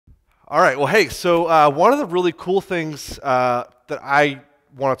All right, well, hey, so one of the really cool things that I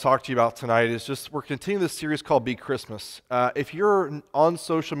want to talk to you about tonight is just we're continuing this series called Be Christmas. If you're on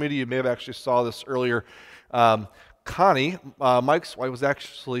social media, you may have actually saw this earlier. Connie, Mike's wife, was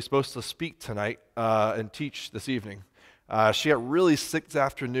actually supposed to speak tonight and teach this evening. She got really sick this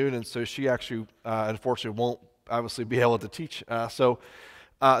afternoon, and so she actually, unfortunately, won't obviously be able to teach.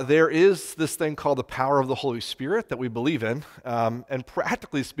 There is this thing called the power of the Holy Spirit that we believe in, and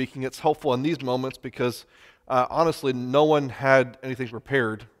practically speaking, it's helpful in these moments because, honestly, no one had anything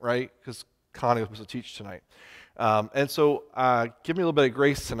prepared, right? Because Connie was supposed to teach tonight. Give me a little bit of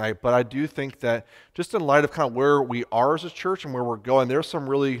grace tonight, but I do think that just in light of kind of where we are as a church and where we're going, there's some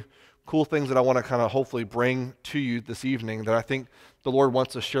really cool things that I want to kind of hopefully bring to you this evening that I think the Lord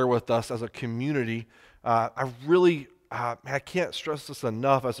wants to share with us as a community. I can't stress this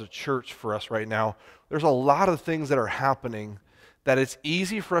enough as a church for us right now. There's a lot of things that are happening that it's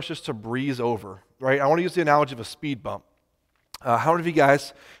easy for us just to breeze over, right? I want to use the analogy of a speed bump. How many of you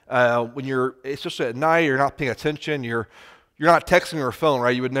guys, when you're, especially at night, you're not paying attention, you're not texting your phone,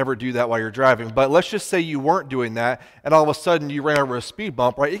 right? You would never do that while you're driving. But let's just say you weren't doing that, and all of a sudden you ran over a speed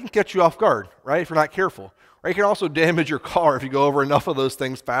bump, right? It can catch you off guard, right? If you're not careful. Right? It can also damage your car if you go over enough of those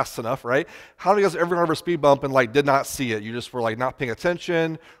things fast enough, right? How many of you guys ever run over a speed bump and did not see it? You just were not paying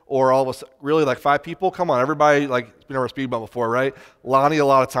attention, or all of a sudden, really 5 people? Come on, everybody has been over a speed bump before, right? Lonnie a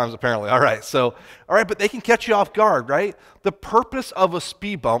lot of times apparently. All right, but they can catch you off guard, right? The purpose of a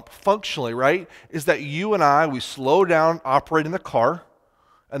speed bump, functionally, right, is that you and I, we slow down operating the car,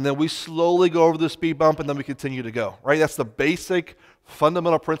 and then we slowly go over the speed bump, and then we continue to go, right? That's the basic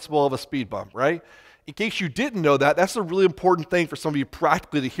fundamental principle of a speed bump, right? In case you didn't know that, that's a really important thing for some of you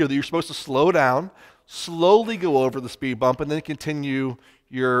practically to hear, that you're supposed to slow down, slowly go over the speed bump, and then continue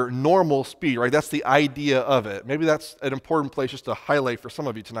your normal speed, right? That's the idea of it. Maybe that's an important place just to highlight for some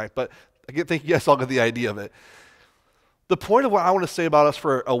of you tonight, but I think you guys all get the idea of it. The point of what I want to say about us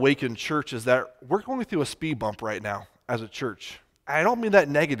for Awaken Church is that we're going through a speed bump right now as a church. I don't mean that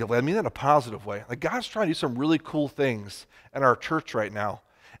negatively, I mean that in a positive way. God's trying to do some really cool things in our church right now.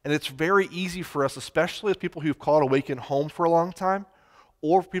 And it's very easy for us, especially as people who've called Awaken home for a long time,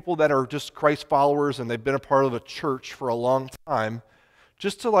 or people that are just Christ followers and they've been a part of a church for a long time,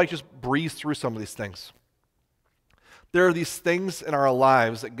 just to just breeze through some of these things. There are these things in our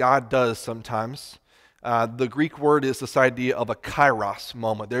lives that God does sometimes. The Greek word is this idea of a kairos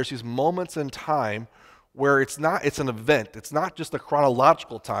moment. There's these moments in time where it's an event. It's not just a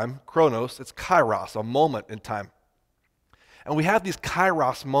chronological time, chronos, it's kairos, a moment in time. And we have these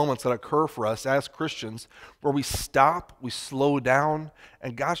kairos moments that occur for us as Christians where we stop, we slow down,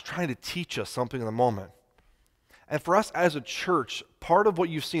 and God's trying to teach us something in the moment. And for us as a church, part of what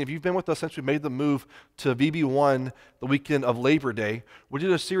you've seen, if you've been with us since we made the move to VB1 the weekend of Labor Day, we did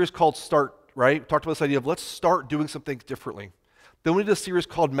a series called Start, right? We talked about this idea of let's start doing some things differently. Then we did a series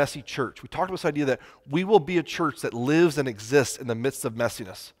called Messy Church. We talked about this idea that we will be a church that lives and exists in the midst of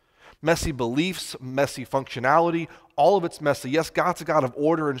messiness. Messy beliefs, messy functionality, all of it's messy. Yes, God's a God of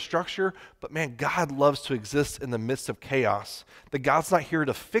order and structure, but man, God loves to exist in the midst of chaos. That God's not here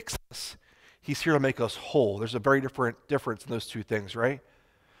to fix us. He's here to make us whole. There's a very difference in those two things, right?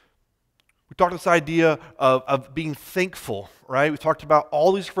 We talked about this idea of being thankful, right? We talked about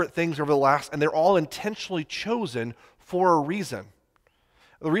all these different things over the last, and they're all intentionally chosen for a reason.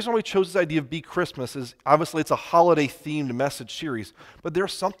 The reason why we chose this idea of Be Christmas is obviously it's a holiday-themed message series, but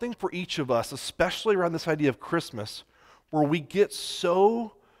there's something for each of us, especially around this idea of Christmas, where we get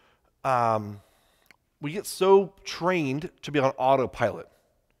so trained to be on autopilot.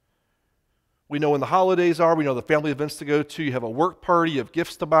 We know when the holidays are, we know the family events to go to, you have a work party, you have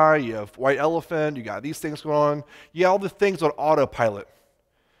gifts to buy, you have white elephant, you got these things going on, you got all the things on autopilot.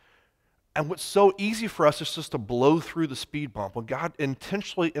 And what's so easy for us is just to blow through the speed bump. When God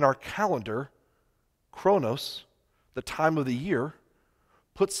intentionally in our calendar, chronos, the time of the year,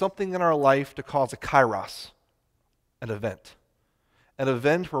 put something in our life to cause a kairos, an event. An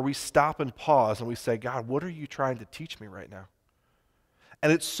event where we stop and pause and we say, God, what are you trying to teach me right now?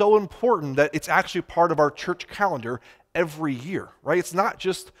 And it's so important that it's actually part of our church calendar every year, right? It's not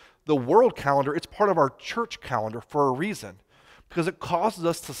just the world calendar, it's part of our church calendar for a reason. Because it causes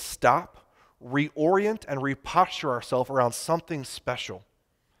us to stop, reorient, and reposture ourselves around something special.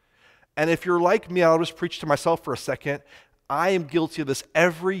 And if you're like me, I'll just preach to myself for a second. I am guilty of this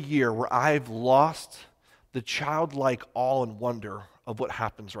every year where I've lost the childlike awe and wonder of what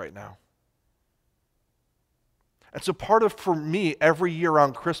happens right now. And so part of, for me, every year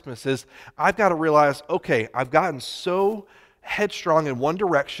around Christmas is I've got to realize, okay, I've gotten so headstrong in one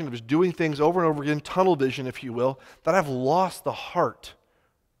direction, of just doing things over and over again, tunnel vision, if you will, that I've lost the heart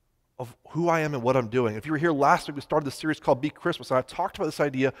of who I am and what I'm doing. If you were here last week, we started this series called Be Christmas, and I talked about this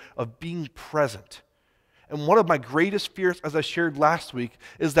idea of being present. And one of my greatest fears, as I shared last week,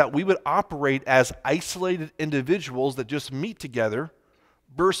 is that we would operate as isolated individuals that just meet together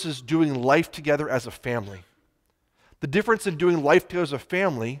versus doing life together as a family. The difference in doing life together as a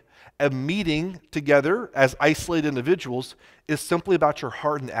family and meeting together as isolated individuals is simply about your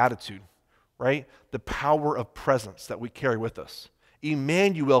heart and attitude, right? The power of presence that we carry with us.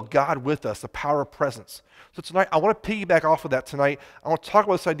 Emmanuel, God with us, the power of presence. So tonight, I want to piggyback off of that tonight. I want to talk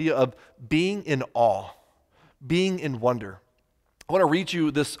about this idea of being in awe, being in wonder. I want to read you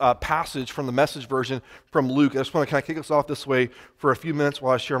this passage from the Message version from Luke. I just want to kind of kick us off this way for a few minutes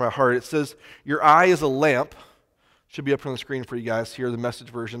while I share my heart. It says, your eye is a lamp. Should be up on the screen for you guys here, the Message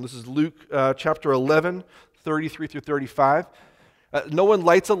version. This is Luke chapter 11, 33 through 35. No one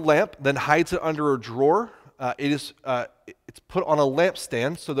lights a lamp, then hides it under a drawer. It's put on a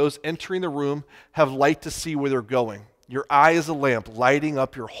lampstand, so those entering the room have light to see where they're going. Your eye is a lamp, lighting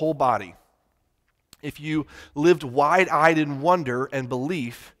up your whole body. If you lived wide-eyed in wonder and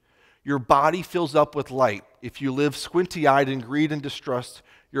belief, your body fills up with light. If you live squinty-eyed in greed and distrust,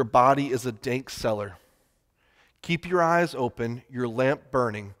 your body is a dank cellar. Keep your eyes open, your lamp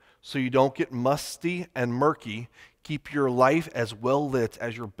burning, so you don't get musty and murky. Keep your life as well lit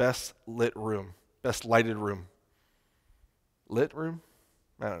as your best lighted room. Lit room?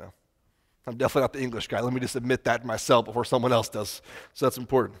 I don't know. I'm definitely not the English guy. Let me just admit that myself before someone else does. So that's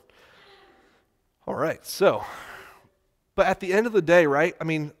important. All right, but at the end of the day, right, I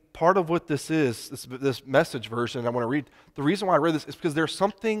mean, part of what this is, this Message version I want to read, the reason why I read this is because there's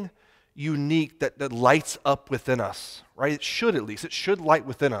something unique that lights up within us, right? It should at least. It should light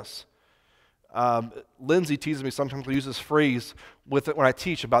within us. Lindsay teases me sometimes to use this phrase with it when I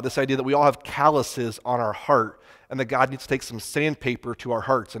teach about this idea that we all have calluses on our heart and that God needs to take some sandpaper to our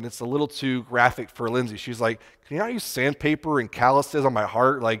hearts. And it's a little too graphic for Lindsay. She's like, can you not use sandpaper and calluses on my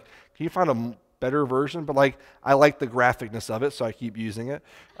heart? Like, can you find a better version? But like, I like the graphicness of it, so I keep using it.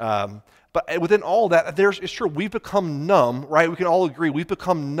 But within all that, it's true, we've become numb, right? We can all agree, we've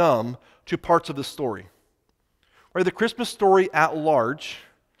become numb to parts of the story. Right? The Christmas story at large,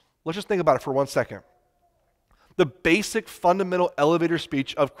 let's just think about it for 1 second. The basic fundamental elevator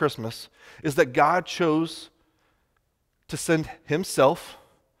speech of Christmas is that God chose to send himself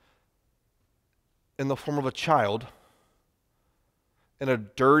in the form of a child in a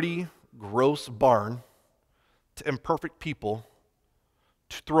dirty, gross barn to imperfect people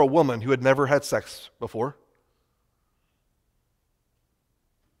through a woman who had never had sex before,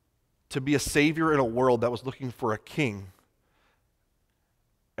 to be a savior in a world that was looking for a king,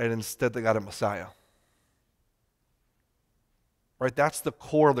 and instead they got a Messiah. Right? That's the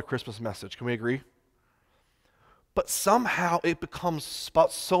core of the Christmas message. Can we agree? But somehow it becomes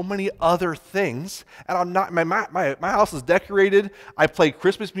about so many other things. And I'm not. My house is decorated. I play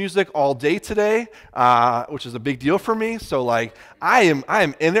Christmas music all day today, which is a big deal for me. So like I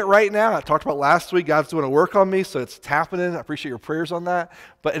am in it right now. I talked about last week. God's doing a work on me, so it's happening. I appreciate your prayers on that.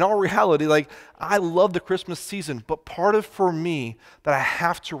 But in all reality, like I love the Christmas season. But part of for me that I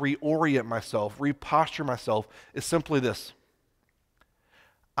have to reorient myself, reposture myself, is simply this.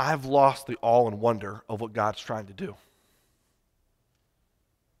 I've lost the awe and wonder of what God's trying to do.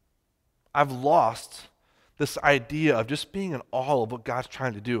 I've lost this idea of just being in awe of what God's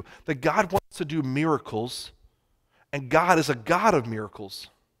trying to do. That God wants to do miracles, and God is a God of miracles.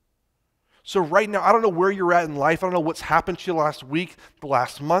 So right now, I don't know where you're at in life. I don't know what's happened to you last week, the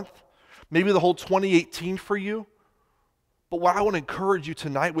last month, maybe the whole 2018 for you. But what I want to encourage you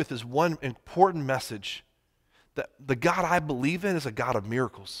tonight with is one important message. That the God I believe in is a God of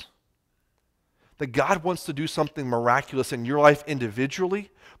miracles. That God wants to do something miraculous in your life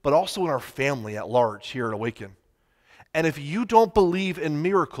individually, but also in our family at large here at Awaken. And if you don't believe in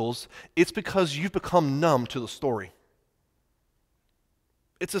miracles, it's because you've become numb to the story.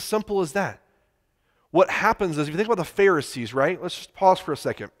 It's as simple as that. What happens is, if you think about the Pharisees, right? Let's just pause for a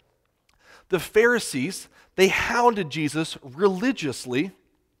second. The Pharisees, they hounded Jesus religiously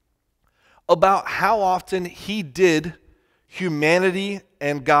about how often he did humanity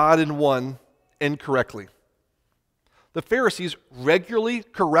and God in one incorrectly. The Pharisees regularly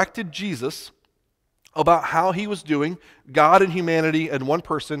corrected Jesus about how he was doing God and humanity and one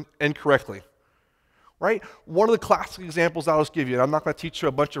person incorrectly. Right? One of the classic examples I'll just give you, and I'm not going to teach you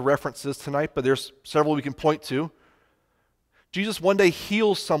a bunch of references tonight, but there's several we can point to. Jesus one day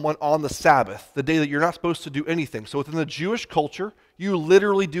heals someone on the Sabbath, the day that you're not supposed to do anything. So within the Jewish culture, you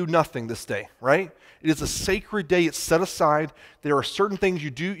literally do nothing this day, right? It is a sacred day. It's set aside. There are certain things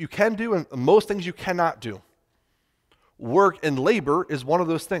you can do, and most things you cannot do. work and labor is one of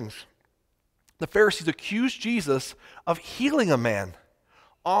those things. The Pharisees accused Jesus of healing a man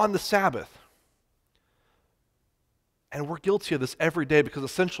on the Sabbath. And we're guilty of this every day because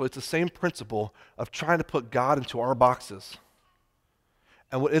essentially it's the same principle of trying to put God into our boxes.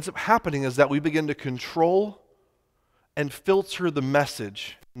 And what ends up happening is that we begin to control and filter the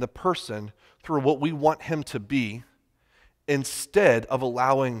message and the person through what we want him to be instead of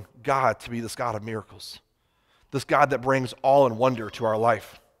allowing God to be this God of miracles, this God that brings awe and wonder to our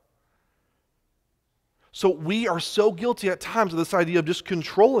life. So we are so guilty at times of this idea of just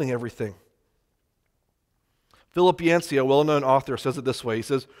controlling everything. Philip Yancey, a well-known author, says it this way. He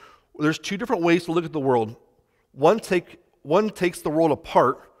says, there's two different ways to look at the world. One takes the world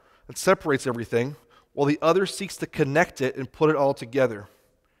apart and separates everything, while the other seeks to connect it and put it all together.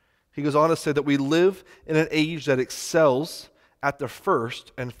 He goes on to say that we live in an age that excels at the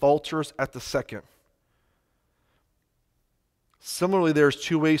first and falters at the second. Similarly, there's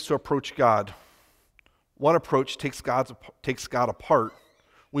two ways to approach God. One approach takes God apart.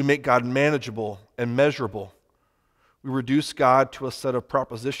 We make God manageable and measurable. We reduce God to a set of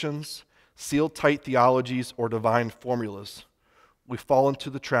propositions, seal-tight theologies, or divine formulas. We fall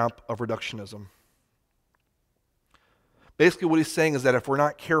into the trap of reductionism. Basically, what he's saying is that if we're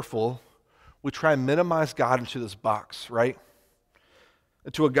not careful, we try and minimize God into this box, right?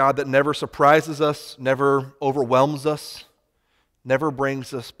 Into a God that never surprises us, never overwhelms us, never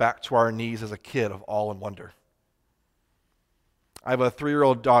brings us back to our knees as a kid of awe and wonder. I have a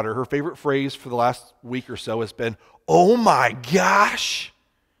 3-year-old daughter. Her favorite phrase for the last week or so has been, "Oh my gosh!"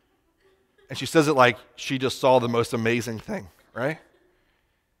 And she says it like she just saw the most amazing thing, right?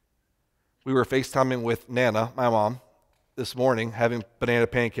 We were FaceTiming with Nana, my mom, this morning, having banana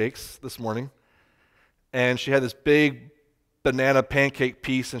pancakes this morning. And she had this big banana pancake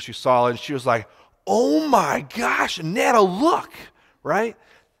piece, and she saw it, and she was like, "Oh my gosh, Nana, look!" Right?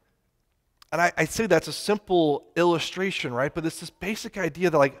 And I say that's a simple illustration, right? But it's this basic idea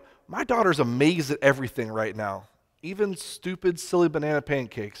that, like, my daughter's amazed at everything right now, even stupid, silly banana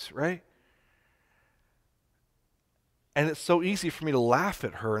pancakes, right? And it's so easy for me to laugh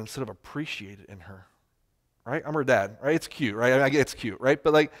at her instead of appreciate it in her, right? I'm her dad, right? It's cute, right? I mean, I get it's cute, right?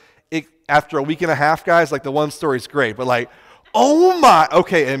 But, like, after a week and a half, guys, like, the one story's great, but, like, oh my,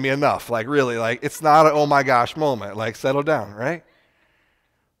 okay, Amy, enough. Like, really, like, it's not an oh my gosh moment. Like, settle down, right?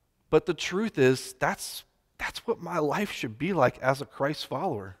 But the truth is, that's what my life should be like as a Christ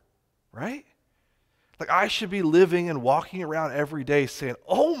follower, right? Like, I should be living and walking around every day saying,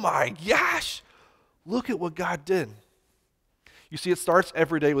 "Oh my gosh, look at what God did." You see, it starts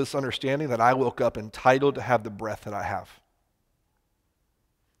every day with this understanding that I woke up entitled to have the breath that I have.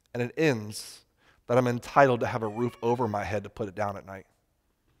 And it ends that I'm entitled to have a roof over my head to put it down at night.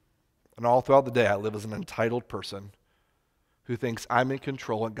 And all throughout the day, I live as an entitled person who thinks I'm in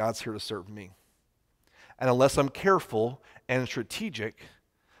control and God's here to serve me. And unless I'm careful and strategic,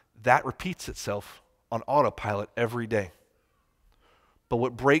 that repeats itself on autopilot every day. But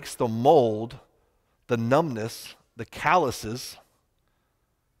what breaks the mold, the numbness, the calluses,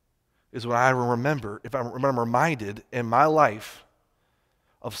 is when I remember, if I'm reminded in my life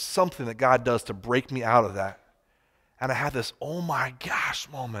of something that God does to break me out of that. And I have this, oh my gosh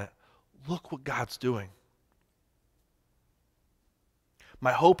moment. Look what God's doing.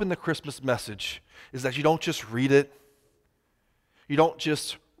 My hope in the Christmas message is that you don't just read it. You don't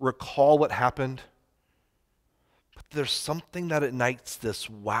just recall what happened. But there's something that ignites this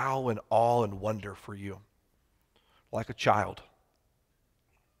wow and awe and wonder for you. Like a child.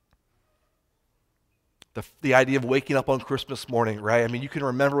 The idea of waking up on Christmas morning, right? I mean, you can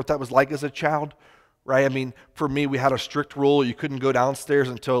remember what that was like as a child, right? I mean, for me, we had a strict rule. You couldn't go downstairs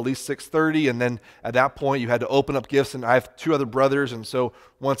until at least 6:30, and then at that point, you had to open up gifts, and I have 2 other brothers, and so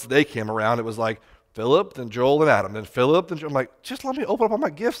once they came around, it was like Philip, then Joel, and Adam, then Philip, then Joel. I'm like, just let me open up all my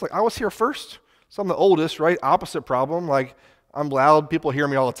gifts. Like, I was here first, so I'm the oldest, right? Opposite problem. Like, I'm loud. People hear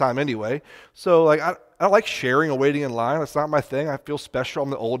me all the time anyway. So, like, I don't like sharing or waiting in line. That's not my thing. I feel special. I'm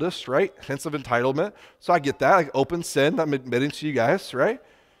the oldest, right? Sense of entitlement. So I get that. Like, open sin. I'm admitting to you guys, right?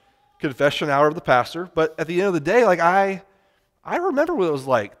 Confession hour of the pastor. But at the end of the day, like, I remember what it was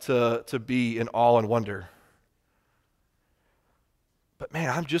like to be in awe and wonder. But man,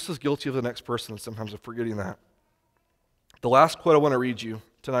 I'm just as guilty of the next person sometimes of forgetting that. The last quote I want to read you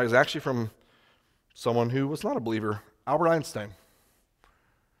tonight is actually from someone who was not a believer, Albert Einstein.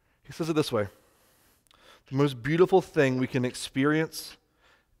 He says it this way: the most beautiful thing we can experience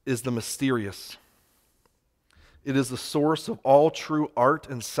is the mysterious. It is the source of all true art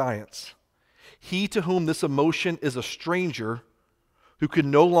and science. He to whom this emotion is a stranger, who can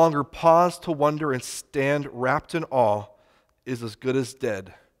no longer pause to wonder and stand wrapped in awe, is as good as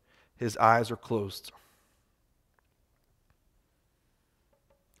dead. His eyes are closed.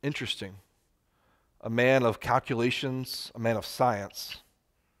 Interesting. A man of calculations, a man of science,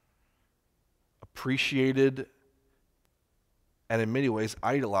 appreciated and in many ways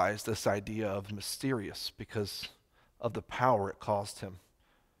idolized this idea of mysterious because of the power it caused him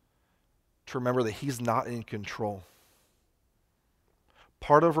to remember that he's not in control.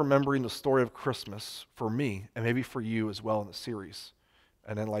 Part of remembering the story of Christmas for me, and maybe for you as well in the series,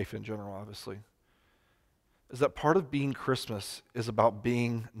 and in life in general, obviously, is that part of being Christmas is about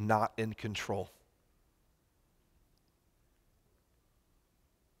being not in control.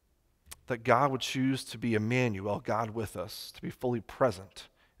 That God would choose to be Emmanuel, God with us, to be fully present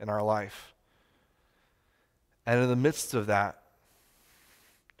in our life. And in the midst of that,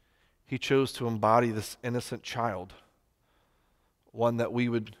 he chose to embody this innocent child, one that we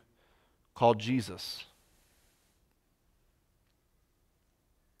would call Jesus.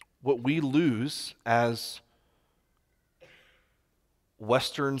 What we lose as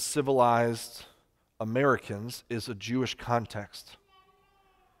Western civilized Americans is a Jewish context.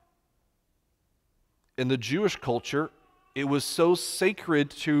 In the Jewish culture, it was so sacred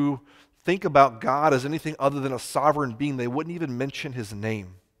to think about God as anything other than a sovereign being. They wouldn't even mention his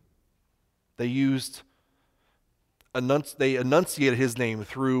name. They enunciated his name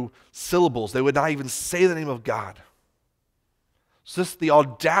through syllables. They would not even say the name of God. So this, the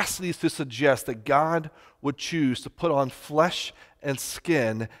audacity to suggest that God would choose to put on flesh and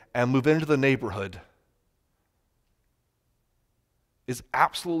skin and move into the neighborhood is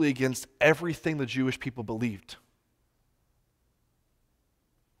absolutely against everything the Jewish people believed.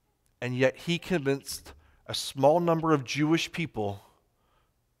 And yet he convinced a small number of Jewish people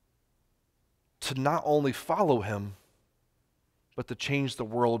to not only follow him, but to change the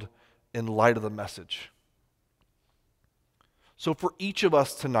world in light of the message. So for each of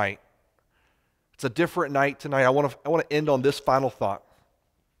us tonight, it's a different night tonight. I want to end on this final thought.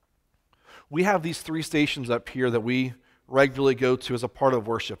 We have these 3 stations up here that we regularly go to as a part of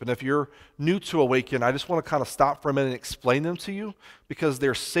worship. And if you're new to Awaken, I just want to kind of stop for a minute and explain them to you because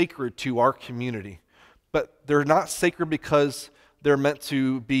they're sacred to our community. But they're not sacred because they're meant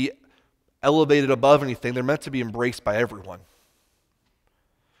to be elevated above anything. They're meant to be embraced by everyone.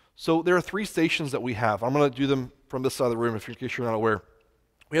 So there are 3 stations that we have. I'm going to do them from this side of the room in case you're not aware.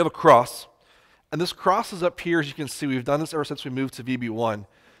 We have a cross. And this cross is up here, as you can see. We've done this ever since we moved to VB1.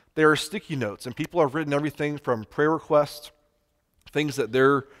 There are sticky notes, and people have written everything from prayer requests, things that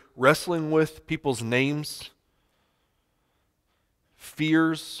they're wrestling with, people's names,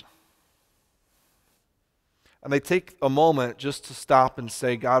 fears. And they take a moment just to stop and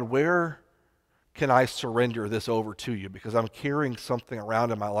say, God, where can I surrender this over to you? Because I'm carrying something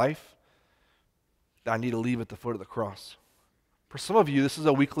around in my life that I need to leave at the foot of the cross. For some of you, this is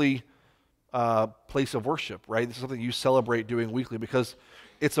a weekly place of worship, right? This is something you celebrate doing weekly because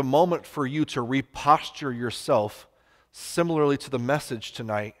it's a moment for you to reposture yourself similarly to the message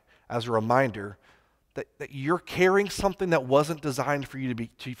tonight as a reminder that you're carrying something that wasn't designed for you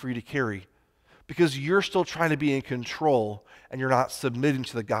to carry because you're still trying to be in control and you're not submitting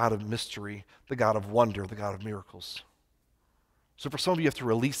to the God of mystery, the God of wonder, the God of miracles. So for some of you, you have to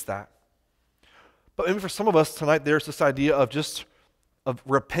release that. But maybe for some of us tonight, there's this idea of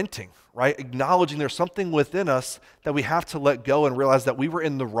repenting, right? Acknowledging there's something within us that we have to let go and realize that we were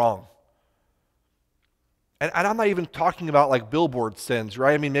in the wrong. And I'm not even talking about like billboard sins,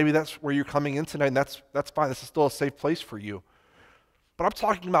 right? I mean, maybe that's where you're coming in tonight, and that's fine. This is still a safe place for you. But I'm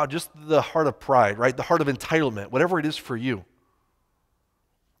talking about just the heart of pride, right? The heart of entitlement, whatever it is for you.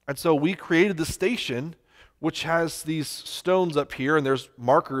 And so we created this station which has these stones up here, and there's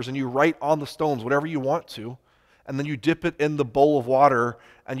markers, and you write on the stones whatever you want to, and then you dip it in the bowl of water,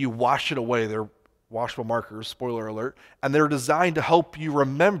 and you wash it away. They're washable markers, spoiler alert, and they're designed to help you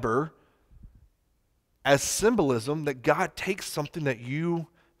remember as symbolism that God takes something that you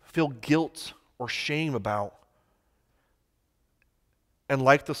feel guilt or shame about, and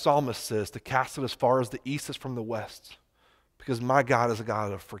like the psalmist says, to cast it as far as the east is from the west, because my God is a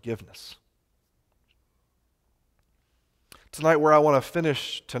God of forgiveness. Tonight, where I want to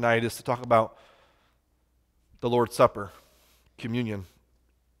finish tonight is to talk about the Lord's Supper, communion.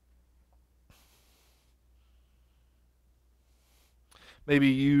 Maybe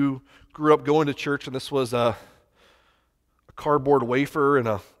you grew up going to church and this was a cardboard wafer in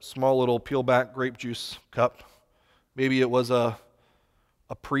a small little peel-back grape juice cup. Maybe it was a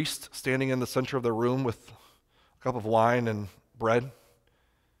priest standing in the center of the room with a cup of wine and bread.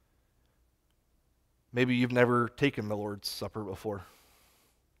 Maybe you've never taken the Lord's Supper before.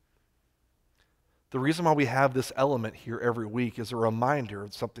 The reason why we have this element here every week is a reminder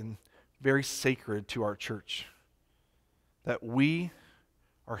of something very sacred to our church, that we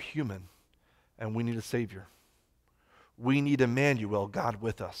are human and we need a Savior. We need Emmanuel, God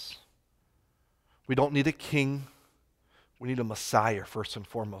with us. We don't need a king. We need a Messiah first and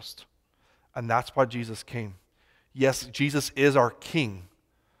foremost. And that's why Jesus came. Yes, Jesus is our king,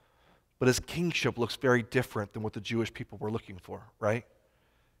 but his kingship looks very different than what the Jewish people were looking for, right?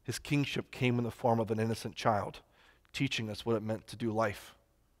 His kingship came in the form of an innocent child, teaching us what it meant to do life,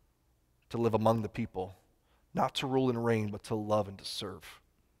 to live among the people, not to rule and reign, but to love and to serve.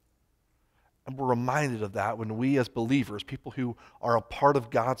 And we're reminded of that when we as believers, people who are a part of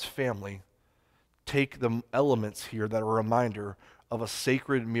God's family, take the elements here that are a reminder of a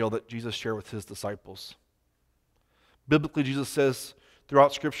sacred meal that Jesus shared with his disciples. Biblically, Jesus says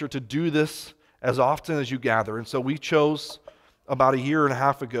throughout Scripture to do this as often as you gather. And so we chose about a year and a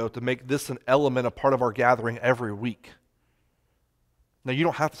half ago to make this an element, a part of our gathering every week. Now, you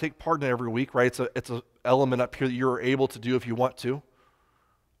don't have to take part in it every week, right? It's an element up here that you're able to do if you want to.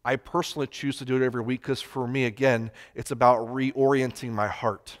 I personally choose to do it every week because for me, again, it's about reorienting my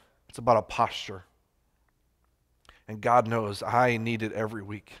heart. It's about a posture. And God knows I need it every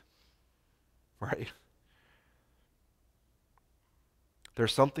week, right?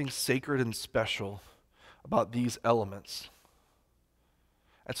 There's something sacred and special about these elements.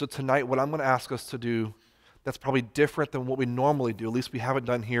 And so tonight, what I'm going to ask us to do that's probably different than what we normally do, at least we haven't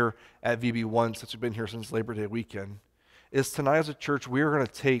done here at VB1 since we've been here since Labor Day weekend, is tonight as a church, we are going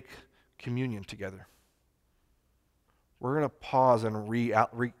to take communion together. We're going to pause and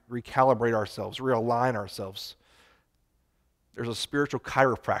recalibrate ourselves, realign ourselves. There's a spiritual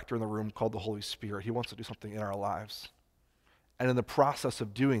chiropractor in the room called the Holy Spirit. He wants to do something in our lives. And in the process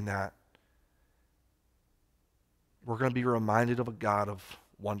of doing that, we're going to be reminded of a God of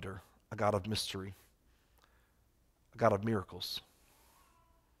wonder, a God of mystery, a God of miracles.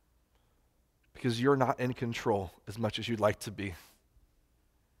 Because you're not in control as much as you'd like to be.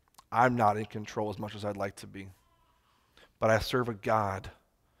 I'm not in control as much as I'd like to be. But I serve a God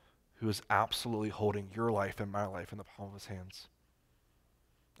who is absolutely holding your life and my life in the palm of his hands.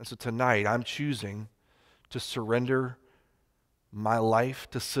 And so tonight, I'm choosing to surrender my life,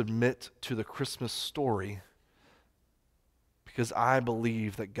 to submit to the Christmas story, because I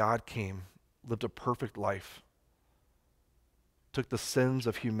believe that God came, lived a perfect life, took the sins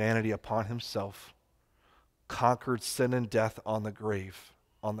of humanity upon himself, conquered sin and death on the grave,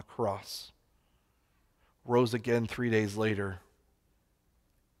 on the cross, rose again 3 days later,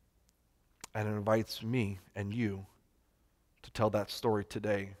 and invites me and you to tell that story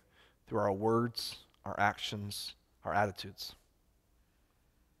today through our words, our actions, our attitudes.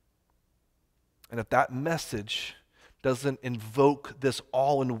 And if that message doesn't invoke this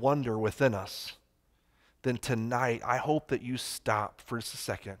awe and wonder within us, then tonight I hope that you stop for just a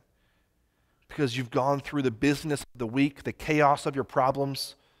second, because you've gone through the busyness of the week, the chaos of your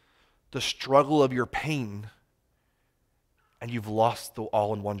problems, the struggle of your pain, and you've lost the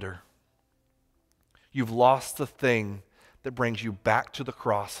awe and wonder. You've lost the thing that brings you back to the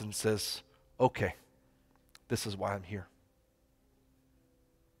cross and says, okay, this is why I'm here.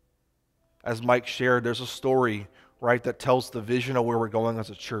 As Mike shared, there's a story, right, that tells the vision of where we're going as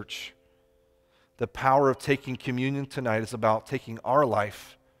a church. The power of taking communion tonight is about taking our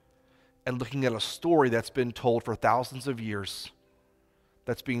life and looking at a story that's been told for thousands of years,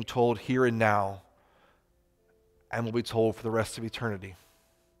 that's being told here and now, and will be told for the rest of eternity.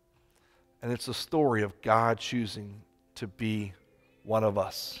 And it's a story of God choosing to be one of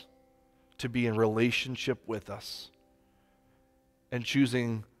us, to be in relationship with us, and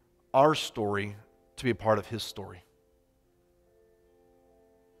choosing our story to be a part of his story.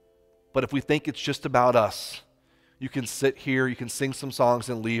 But if we think it's just about us, you can sit here, you can sing some songs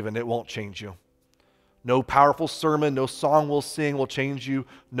and leave, and it won't change you. No powerful sermon, no song we'll sing will change you.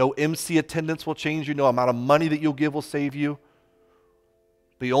 No MC attendance will change you. No amount of money that you'll give will save you.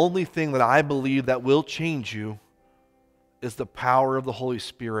 The only thing that I believe that will change you is the power of the Holy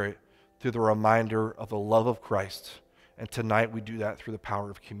Spirit through the reminder of the love of Christ. And tonight we do that through the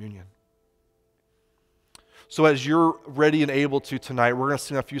power of communion. So as you're ready and able to tonight, we're going to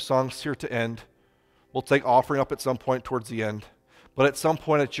sing a few songs here to end. We'll take offering up at some point towards the end. But at some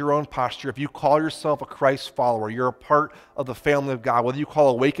point, at your own posture, if you call yourself a Christ follower, you're a part of the family of God. Whether you call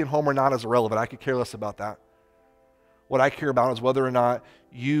Awaken home or not is irrelevant. I could care less about that. What I care about is whether or not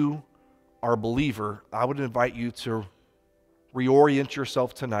you are a believer. I would invite you to reorient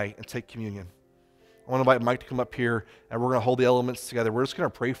yourself tonight and take communion. I want to invite Mike to come up here, and we're going to hold the elements together. We're just going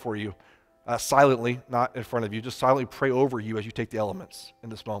to pray for you. silently, not in front of you, just silently pray over you as you take the elements in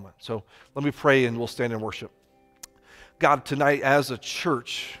this moment. So let me pray and we'll stand and worship. God, tonight as a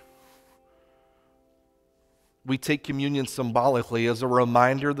church, we take communion symbolically as a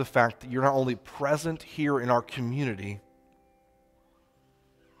reminder of the fact that you're not only present here in our community,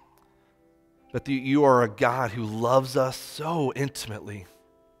 but that you are a God who loves us so intimately.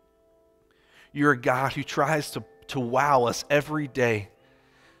 You're a God who tries to wow us every day.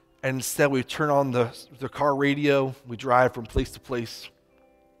 And instead we turn on the car radio, we drive from place to place,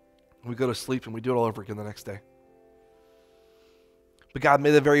 we go to sleep and we do it all over again the next day. But God,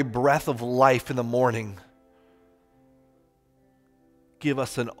 may the very breath of life in the morning give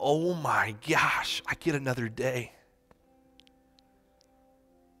us an, oh my gosh, I get another day.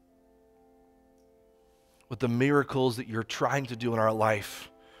 With the miracles that you're trying to do in our life,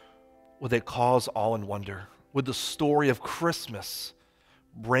 would they cause awe and wonder? Would the story of Christmas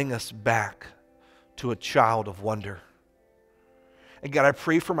bring us back to a child of wonder? And God, I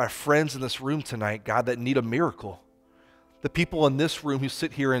pray for my friends in this room tonight, God, that need a miracle. The people in this room who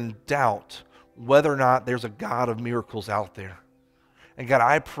sit here in doubt whether or not there's a God of miracles out there. And God,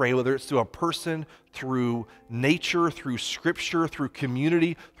 I pray, whether it's through a person, through nature, through scripture, through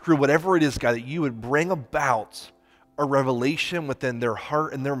community, through whatever it is, God, that you would bring about a revelation within their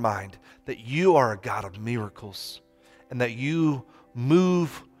heart and their mind that you are a God of miracles and that you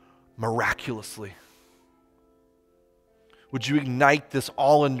move miraculously. Would you ignite this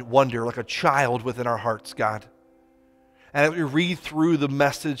awe and wonder like a child within our hearts, God? And as we read through the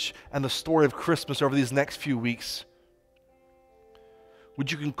message and the story of Christmas over these next few weeks,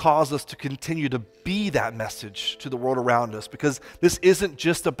 would you cause us to continue to be that message to the world around us? Because this isn't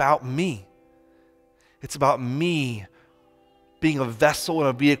just about me. It's about me being a vessel and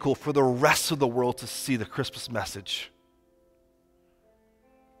a vehicle for the rest of the world to see the Christmas message.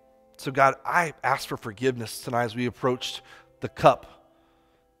 So God, I ask for forgiveness tonight as we approached the cup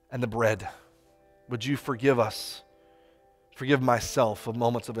and the bread. Would you forgive us? Forgive myself of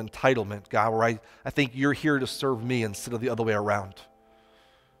moments of entitlement, God, where I think you're here to serve me instead of the other way around.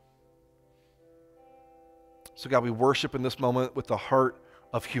 So God, we worship in this moment with a heart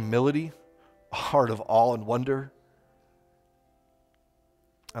of humility, a heart of awe and wonder,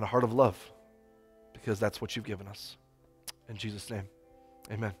 and a heart of love, because that's what you've given us. In Jesus' name,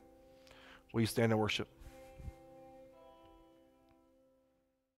 amen. Will you stand and worship?